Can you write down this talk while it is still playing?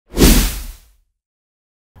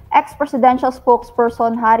Ex-presidential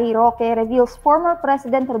spokesperson Harry Roque reveals former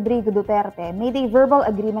President Rodrigo Duterte made a verbal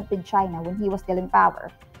agreement with China when he was still in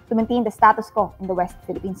power to maintain the status quo in the West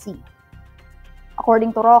Philippine Sea.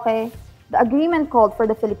 According to Roque, the agreement called for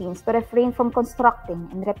the Philippines to refrain from constructing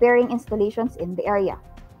and repairing installations in the area.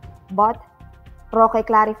 But Roque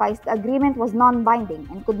clarifies the agreement was non-binding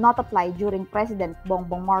and could not apply during President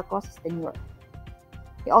Bongbong Marcos' tenure.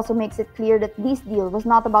 He also makes it clear that this deal was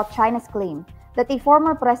not about China's claim that a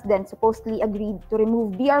former president supposedly agreed to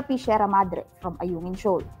remove BRP Sierra Madre from Ayungin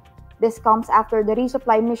Shoal. This comes after the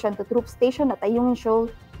resupply mission to troops stationed at Ayungin Shoal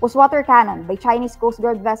was water-cannoned by Chinese Coast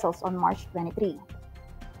Guard vessels on March 23.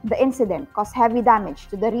 The incident caused heavy damage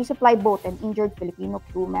to the resupply boat and injured Filipino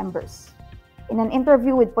crew members. In an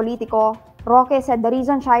interview with Politico, Roque said the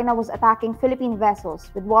reason China was attacking Philippine vessels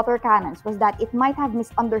with water cannons was that it might have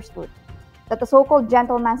misunderstood that the so-called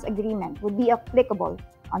gentleman's agreement would be applicable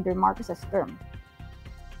under Marcos's term.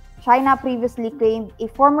 China previously claimed a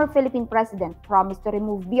former Philippine president promised to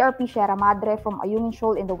remove BRP Sierra Madre from Ayungin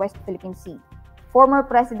Shoal in the West Philippine Sea. Former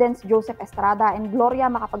Presidents Joseph Estrada and Gloria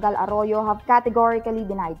Macapagal Arroyo have categorically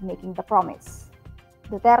denied making the promise.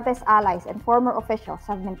 Duterte's allies and former officials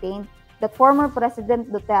have maintained that former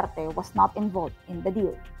President Duterte was not involved in the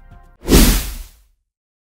deal.